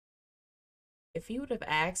If you would have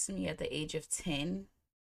asked me at the age of 10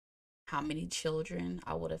 how many children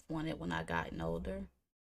I would have wanted when I gotten older,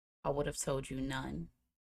 I would have told you none.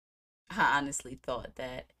 I honestly thought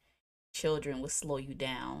that children would slow you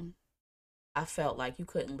down. I felt like you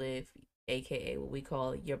couldn't live, aka what we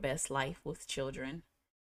call your best life with children.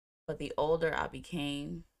 But the older I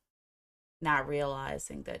became, not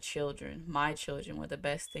realizing that children, my children, were the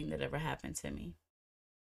best thing that ever happened to me.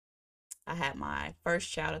 I had my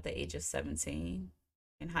first child at the age of 17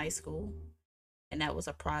 in high school, and that was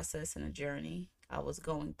a process and a journey. I was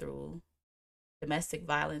going through domestic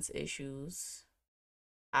violence issues.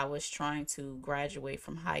 I was trying to graduate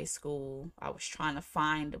from high school. I was trying to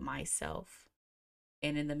find myself.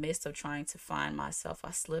 And in the midst of trying to find myself,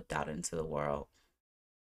 I slipped out into the world.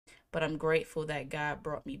 But I'm grateful that God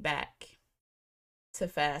brought me back. To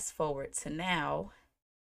fast forward to now,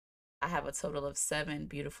 I have a total of seven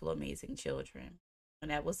beautiful, amazing children. And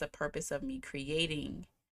that was the purpose of me creating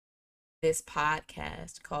this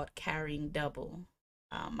podcast called Carrying Double.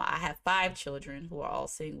 I have five children who are all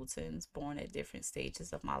singletons born at different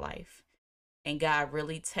stages of my life. And God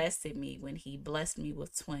really tested me when He blessed me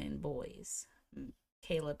with twin boys,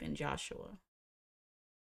 Caleb and Joshua.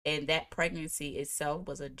 And that pregnancy itself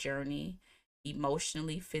was a journey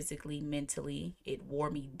emotionally, physically, mentally. It wore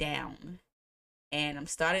me down. And I'm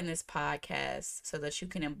starting this podcast so that you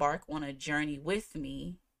can embark on a journey with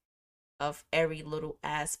me of every little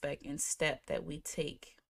aspect and step that we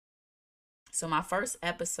take. So, my first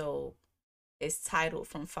episode is titled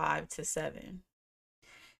From Five to Seven.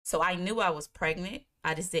 So, I knew I was pregnant.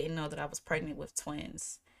 I just didn't know that I was pregnant with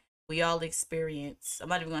twins. We all experience, I'm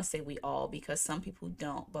not even going to say we all because some people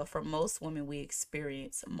don't, but for most women, we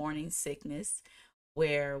experience morning sickness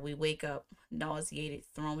where we wake up nauseated,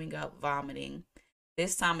 throwing up, vomiting.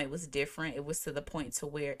 This time it was different. It was to the point to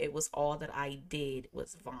where it was all that I did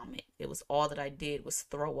was vomit. It was all that I did was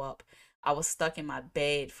throw up. I was stuck in my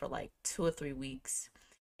bed for like 2 or 3 weeks.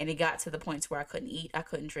 And it got to the point where I couldn't eat, I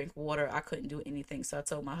couldn't drink water, I couldn't do anything. So I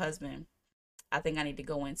told my husband, I think I need to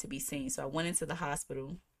go in to be seen. So I went into the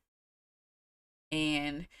hospital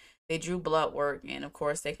and they drew blood work. And of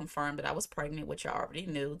course, they confirmed that I was pregnant, which I already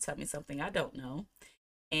knew. Tell me something I don't know.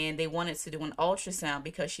 And they wanted to do an ultrasound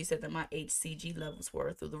because she said that my HCG levels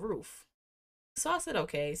were through the roof. So I said,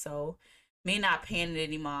 okay. So me not paying it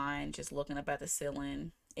any mind, just looking up at the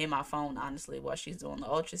ceiling in my phone, honestly, while she's doing the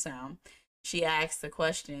ultrasound, she asked the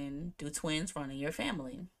question, do twins run in your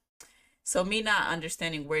family? So me not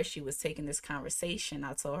understanding where she was taking this conversation,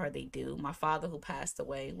 I told her they do. My father, who passed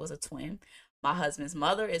away, was a twin. My husband's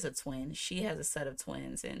mother is a twin. She has a set of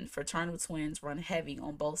twins, and fraternal twins run heavy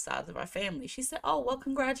on both sides of our family. She said, oh, well,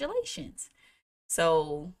 congratulations.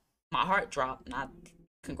 So my heart dropped. Not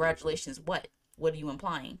congratulations, what? What are you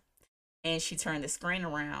implying? And she turned the screen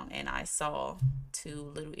around, and I saw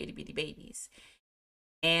two little itty bitty babies.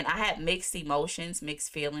 And I had mixed emotions,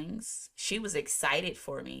 mixed feelings. She was excited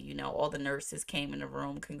for me. All the nurses came in the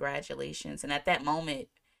room, congratulations. And at that moment,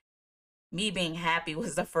 me being happy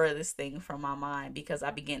was the furthest thing from my mind because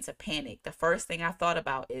I began to panic. The first thing I thought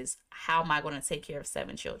about is, how am I going to take care of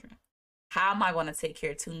seven children? How am I going to take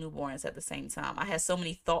care of two newborns at the same time? I had so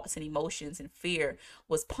many thoughts and emotions, and fear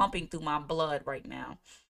was pumping through my blood right now.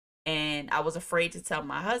 And I was afraid to tell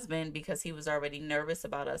my husband because he was already nervous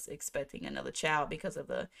about us expecting another child because of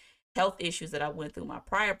the health issues that I went through my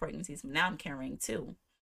prior pregnancies. Now I'm carrying two.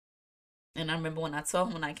 And I remember when I told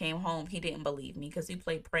him when I came home, he didn't believe me because we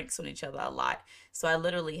played pranks on each other a lot. So I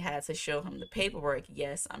literally had to show him the paperwork.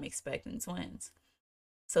 Yes, I'm expecting twins.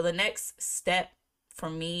 So the next step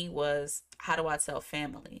for me was, how do I tell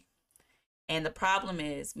family? And the problem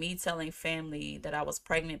is, me telling family that I was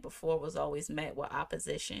pregnant before was always met with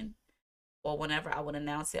opposition. Or whenever I would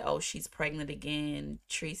announce it, oh, she's pregnant again,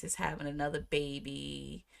 Treese is having another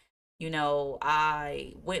baby.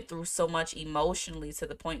 I went through so much emotionally to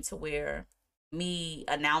the point to where me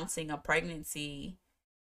announcing a pregnancy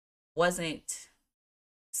wasn't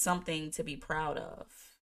something to be proud of.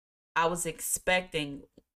 I was expecting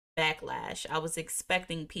backlash. I was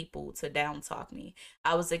expecting people to down talk me.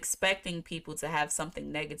 I was expecting people to have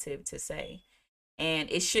something negative to say. And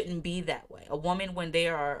it shouldn't be that way. A woman, when they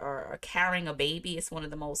are carrying a baby, it's one of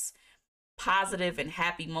the most positive and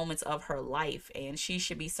happy moments of her life. And she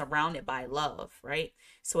should be surrounded by love, right?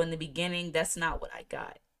 So in the beginning, that's not what I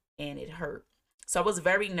got. And it hurt. So I was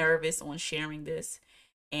very nervous on sharing this.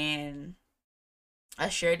 And I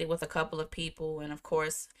shared it with a couple of people. And of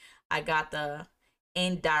course, I got the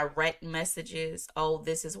indirect messages. Oh,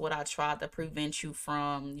 this is what I tried to prevent you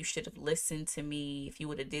from. You should have listened to me. If you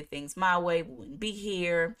would have did things my way, we wouldn't be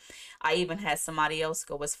here. I even had somebody else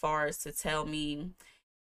go as far as to tell me,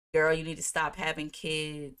 girl, you need to stop having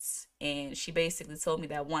kids. And she basically told me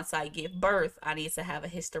that once I give birth, I need to have a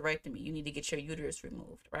hysterectomy. You need to get your uterus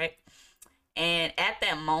removed, right? And at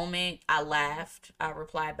that moment, I laughed. I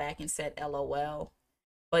replied back and said, LOL.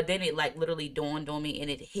 But then it like literally dawned on me and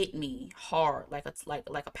it hit me hard, like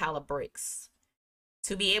a pile of bricks.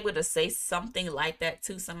 To be able to say something like that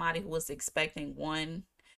to somebody who was expecting one,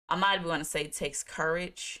 I'm not even gonna say it takes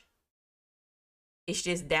courage. It's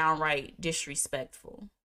just downright disrespectful.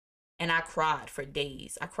 And I cried for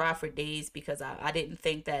days. I cried for days because I didn't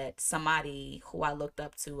think that somebody who I looked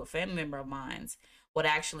up to, a family member of mine, would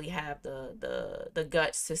actually have the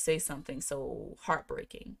guts to say something so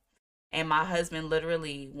heartbreaking. And my husband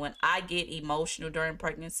literally, when I get emotional during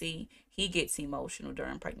pregnancy, he gets emotional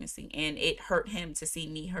during pregnancy. And it hurt him to see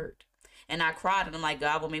me hurt. And I cried and I'm like,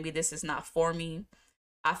 God, well, maybe this is not for me.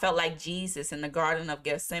 I felt like Jesus in the Garden of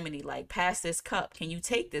Gethsemane, like, pass this cup. Can you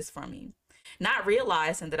take this from me? Not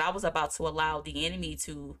realizing that I was about to allow the enemy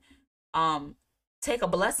to um take a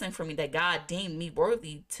blessing from me that God deemed me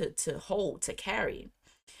worthy to hold, to carry.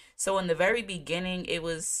 So in the very beginning, it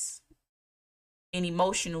was an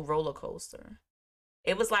emotional roller coaster.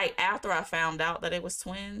 It was like after I found out that it was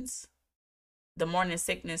twins, the morning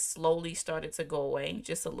sickness slowly started to go away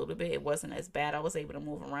just a little bit. It wasn't as bad. I was able to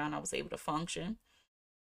move around. I was able to function.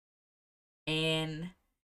 And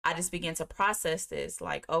I just began to process this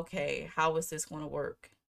like, okay, how is this going to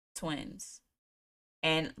work? Twins.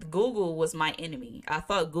 And Google was my enemy. I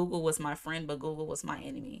thought Google was my friend, but Google was my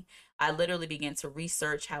enemy. I literally began to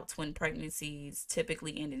research how twin pregnancies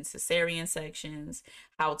typically end in cesarean sections,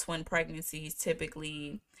 how twin pregnancies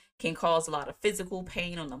typically can cause a lot of physical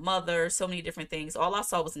pain on the mother, so many different things. All I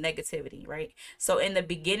saw was negativity, right? So in the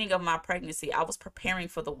beginning of my pregnancy, I was preparing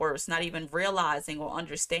for the worst, not even realizing or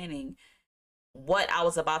understanding what I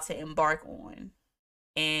was about to embark on.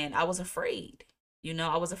 And I was afraid.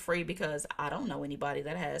 I was afraid because I don't know anybody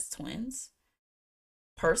that has twins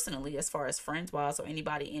personally, as far as friends wise, or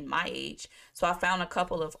anybody in my age. So I found a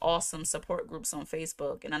couple of awesome support groups on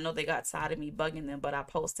Facebook, and I know they got tired of me bugging them, but I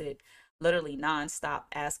posted literally nonstop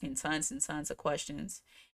asking tons and tons of questions.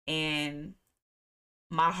 And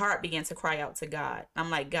my heart began to cry out to God.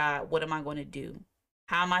 I'm like, God, what am I going to do?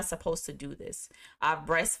 How am I supposed to do this? I've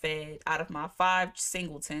breastfed out of my 5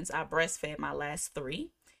 singletons. I breastfed my last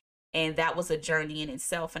 3. And that was a journey in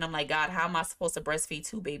itself. And I'm like, God, how am I supposed to breastfeed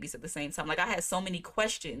 2 babies at the same time? Like, I had so many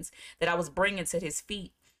questions that I was bringing to his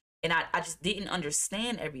feet. And I just didn't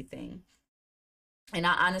understand everything. And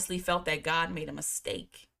I honestly felt that God made a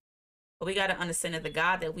mistake. But we got to understand that the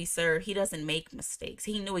God that we serve, he doesn't make mistakes.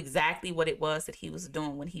 He knew exactly what it was that he was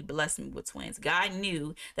doing when he blessed me with twins. God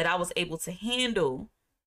knew that I was able to handle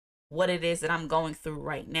what it is that I'm going through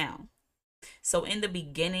right now. So in the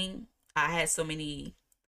beginning, I had so many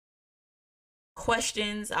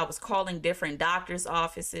questions. I was calling different doctors'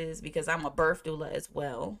 offices because I'm a birth doula as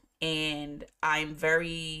well. And I'm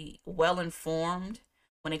very well informed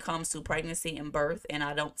when it comes to pregnancy and birth, and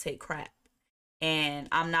I don't take crap. And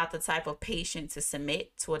I'm not the type of patient to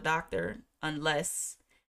submit to a doctor unless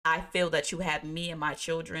I feel that you have me and my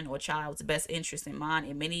children or child's best interest in mind.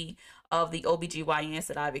 And many of the OBGYNs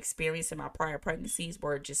that I've experienced in my prior pregnancies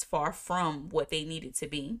were just far from what they needed to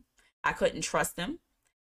be. I couldn't trust them.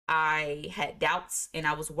 I had doubts and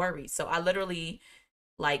I was worried. So I literally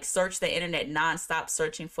like searched the internet nonstop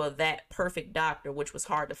searching for that perfect doctor, which was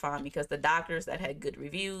hard to find because the doctors that had good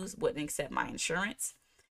reviews wouldn't accept my insurance.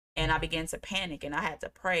 And I began to panic and I had to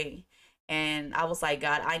pray. And I was like,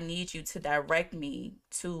 God, I need you to direct me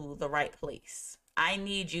to the right place. I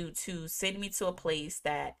need you to send me to a place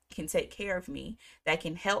that can take care of me, that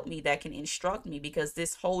can help me, that can instruct me, because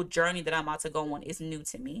this whole journey that I'm about to go on is new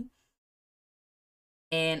to me.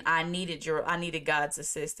 And I needed God's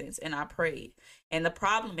assistance, and I prayed. And the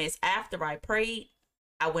problem is, after I prayed,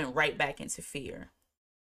 I went right back into fear.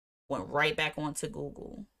 Went right back onto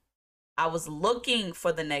Google. I was looking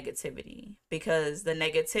for the negativity because the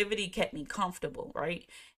negativity kept me comfortable, right?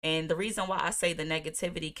 And the reason why I say the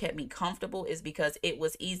negativity kept me comfortable is because it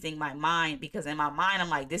was easing my mind, because in my mind I'm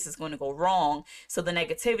like, this is going to go wrong. So the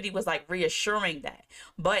negativity was like reassuring that.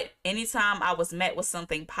 But anytime I was met with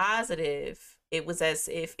something positive, it was as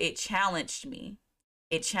if it challenged me.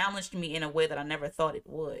 It challenged me in a way that I never thought it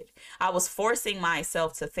would. I was forcing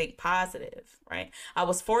myself to think positive, right? I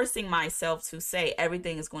was forcing myself to say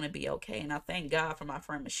everything is going to be okay. And I thank God for my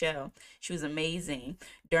friend Michelle. She was amazing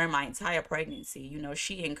during my entire pregnancy.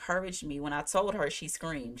 She encouraged me. When I told her, she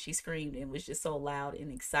screamed. She screamed and was just so loud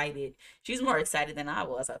and excited. She's more excited than I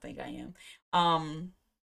was. I think I am.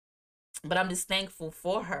 But I'm just thankful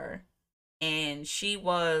for her. And she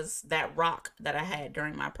was that rock that I had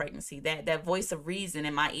during my pregnancy, that voice of reason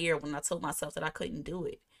in my ear when I told myself that I couldn't do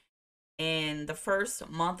it. And the first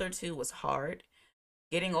month or two was hard.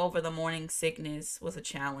 Getting over the morning sickness was a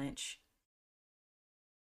challenge.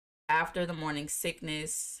 After the morning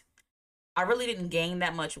sickness, I really didn't gain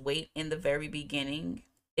that much weight in the very beginning.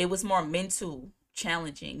 It was more mentally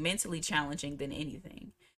challenging than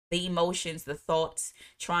anything. The emotions, the thoughts,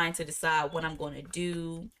 trying to decide what I'm going to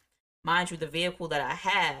do. Mind you, the vehicle that I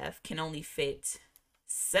have can only fit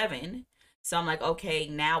 7. So I'm like, okay,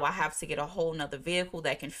 now I have to get a whole nother vehicle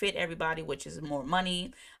that can fit everybody, which is more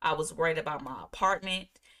money. I was worried about my apartment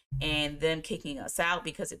and them kicking us out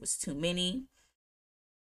because it was too many.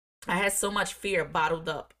 I had so much fear bottled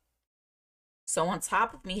up. So on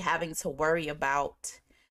top of me having to worry about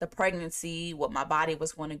the pregnancy, what my body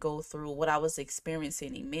was going to go through, what I was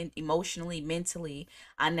experiencing emotionally, mentally,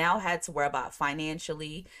 I now had to worry about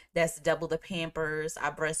financially. That's double the Pampers. I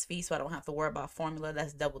breastfeed, so I don't have to worry about formula.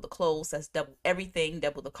 That's double the clothes. That's double everything,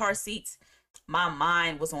 double the car seats. My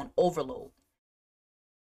mind was on overload.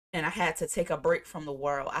 And I had to take a break from the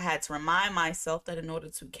world. I had to remind myself that in order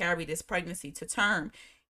to carry this pregnancy to term,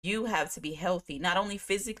 you have to be healthy, not only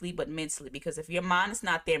physically but mentally, because if your mind is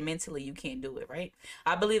not there mentally, you can't do it, right?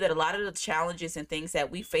 I believe that a lot of the challenges and things that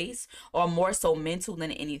we face are more so mental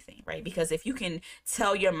than anything, right? Because if you can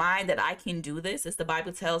tell your mind that I can do this, as the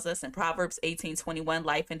Bible tells us in Proverbs 18:21,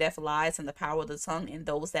 life and death lies in the power of the tongue, and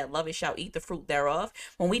those that love it shall eat the fruit thereof.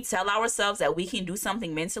 When we tell ourselves that we can do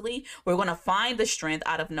something mentally, we're going to find the strength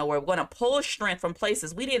out of nowhere. We're going to pull strength from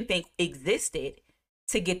places we didn't think existed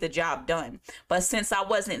to get the job done. But since I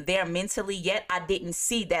wasn't there mentally yet, I didn't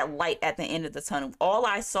see that light at the end of the tunnel. All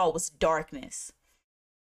I saw was darkness.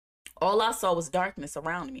 All I saw was darkness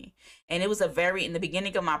around me. And it was in the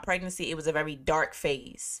beginning of my pregnancy, it was a very dark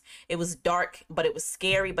phase. It was dark, but it was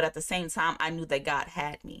scary. But at the same time, I knew that God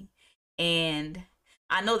had me. And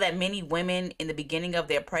I know that many women in the beginning of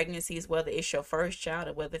their pregnancies, whether it's your first child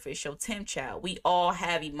or whether it's your 10th child, we all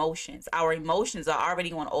have emotions. Our emotions are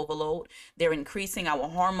already on overload. They're increasing. Our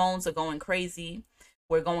hormones are going crazy.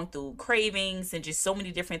 We're going through cravings and just so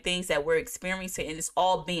many different things that we're experiencing, and it's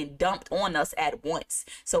all being dumped on us at once.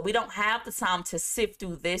 So we don't have the time to sift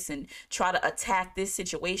through this and try to attack this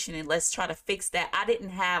situation and let's try to fix that. I didn't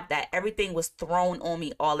have that. Everything was thrown on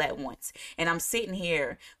me all at once. And I'm sitting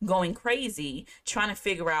here going crazy trying to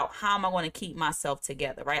figure out how am I going to keep myself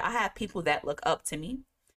together, right? I have people that look up to me.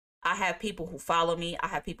 I have people who follow me. I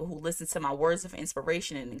have people who listen to my words of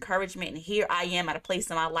inspiration and encouragement. And here I am at a place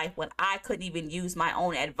in my life when I couldn't even use my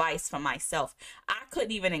own advice for myself. I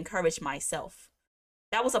couldn't even encourage myself.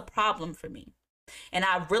 That was a problem for me. And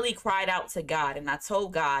I really cried out to God and I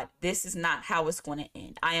told God, this is not how it's going to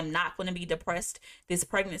end. I am not going to be depressed this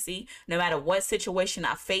pregnancy. No matter what situation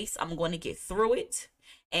I face, I'm going to get through it.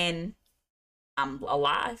 And I'm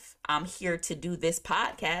alive. I'm here to do this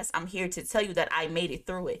podcast. I'm here to tell you that I made it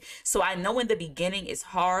through it. So I know in the beginning it's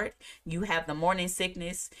hard. You have the morning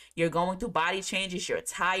sickness. You're going through body changes. You're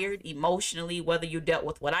tired emotionally, whether you dealt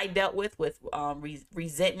with what I dealt with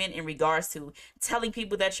resentment in regards to telling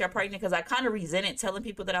people that you're pregnant. Because I kind of resented telling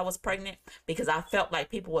people that I was pregnant because I felt like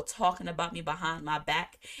people were talking about me behind my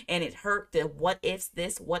back. And it hurt the what ifs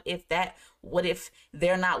this, what if that, what if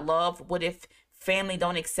they're not loved, what if family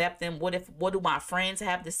don't accept them, what do my friends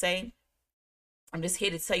have to say? I'm just here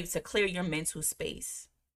to tell you to clear your mental space,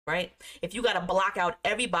 right? If you got to block out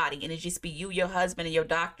everybody and it just be you, your husband, and your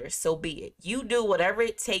doctor, so be it. You do whatever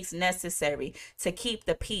it takes necessary to keep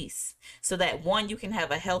the peace so that 1, you can have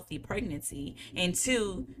a healthy pregnancy, and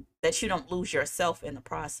 2, that you don't lose yourself in the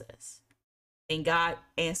process. And God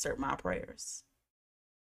answered my prayers.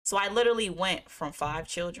 So I literally went from 5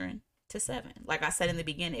 children to 7. Like I said in the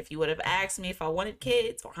beginning, if you would have asked me if I wanted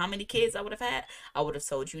kids or how many kids I would have had, I would have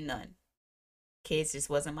told you none. Kids just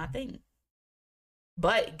wasn't my thing.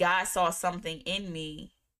 But God saw something in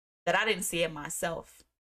me that I didn't see in myself.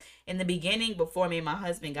 In the beginning, before me and my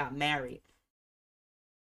husband got married,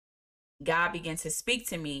 God began to speak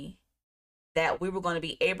to me that we were going to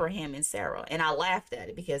be Abraham and Sarah. And I laughed at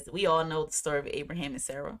it because we all know the story of Abraham and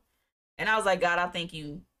Sarah. And I was like, God, I think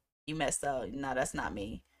you messed up. No, that's not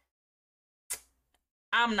me.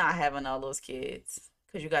 I'm not having all those kids.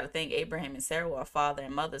 Because you got to think Abraham and Sarah were a father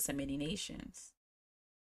and mother to many nations.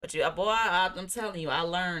 But I'm telling you, I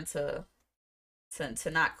learned to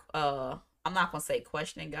not, I'm not going to say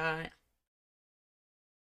questioning God.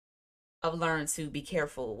 I've learned to be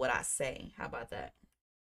careful what I say. How about that?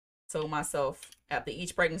 Told myself after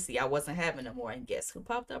each pregnancy, I wasn't having no more. And guess who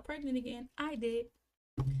popped up pregnant again? I did.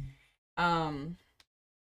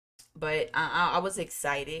 But I was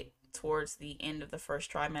excited towards the end of the first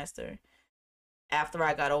trimester After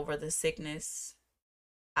I got over the sickness,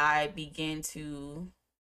 I began to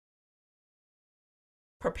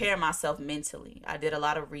prepare myself mentally. I did a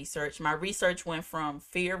lot of research. My research went from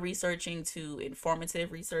fear researching to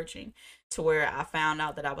informative researching, to where I found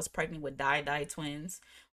out that I was pregnant with Dai twins,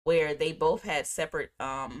 where they both had separate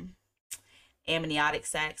amniotic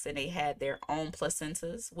sacs and they had their own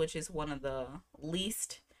placentas, which is one of the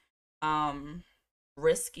least um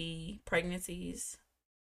risky pregnancies.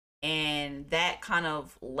 And that kind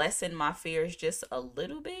of lessened my fears just a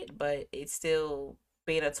little bit, but it's still,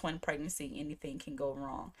 being a twin pregnancy, anything can go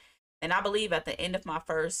wrong. And I believe at the end of my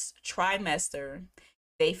first trimester,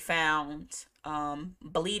 they found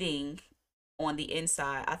bleeding on the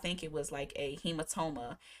inside. I think it was like a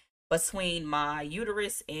hematoma between my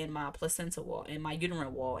uterus and my placenta wall and my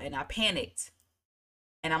uterine wall. And I panicked.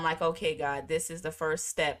 And I'm like, okay, God, this is the first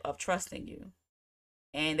step of trusting you.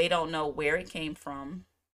 And they don't know where it came from.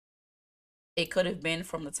 It could have been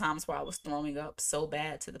from the times where I was throwing up so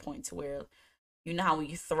bad to the point to where, you know how when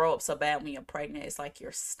you throw up so bad when you're pregnant, it's like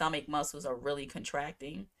your stomach muscles are really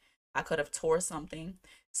contracting. I could have tore something.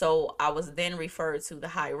 So I was then referred to the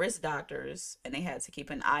high risk doctors, and they had to keep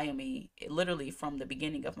an eye on me literally from the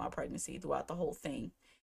beginning of my pregnancy throughout the whole thing.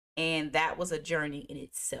 And that was a journey in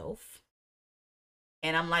itself.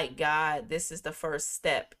 And I'm like, God, this is the first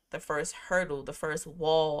step, the first hurdle, the first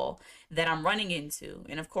wall that I'm running into.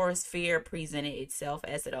 And of course, fear presented itself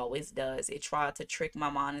as it always does. It tried to trick my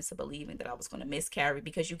mind into believing that I was going to miscarry,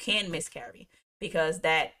 because you can miscarry. Because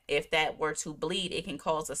that, if that were to bleed, it can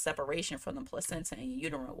cause a separation from the placenta and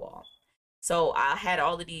uterine wall. So I had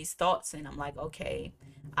all of these thoughts, and I'm like, okay,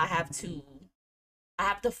 I have to I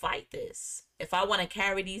have to fight this. If I want to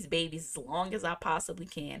carry these babies as long as I possibly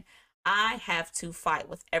can, I have to fight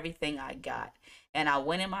with everything I got. And I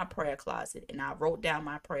went in my prayer closet and I wrote down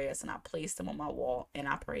my prayers and I placed them on my wall and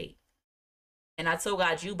I prayed. And I told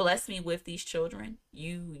God, you bless me with these children.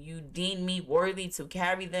 You deem me worthy to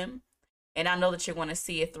carry them. And I know that you're going to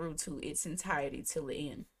see it through to its entirety till the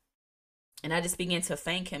end. And I just began to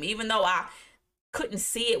thank him. Even though I couldn't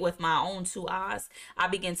see it with my own two eyes, I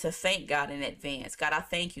began to thank God in advance. God, I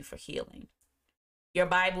thank you for healing. Your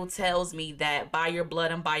Bible tells me that by your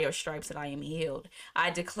blood and by your stripes that I am healed. I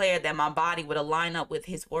declared that my body would align up with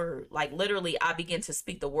his word. Like literally, I began to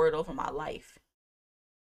speak the word over my life.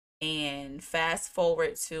 And fast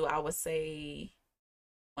forward to, I would say,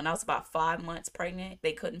 when I was about 5 months pregnant,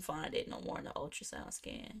 they couldn't find it no more in the ultrasound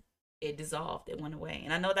scan. It dissolved, it went away.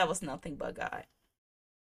 And I know that was nothing but God.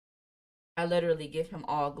 I literally give him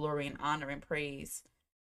all glory and honor and praise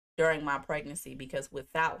during my pregnancy, because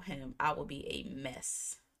without him, I would be a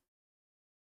mess.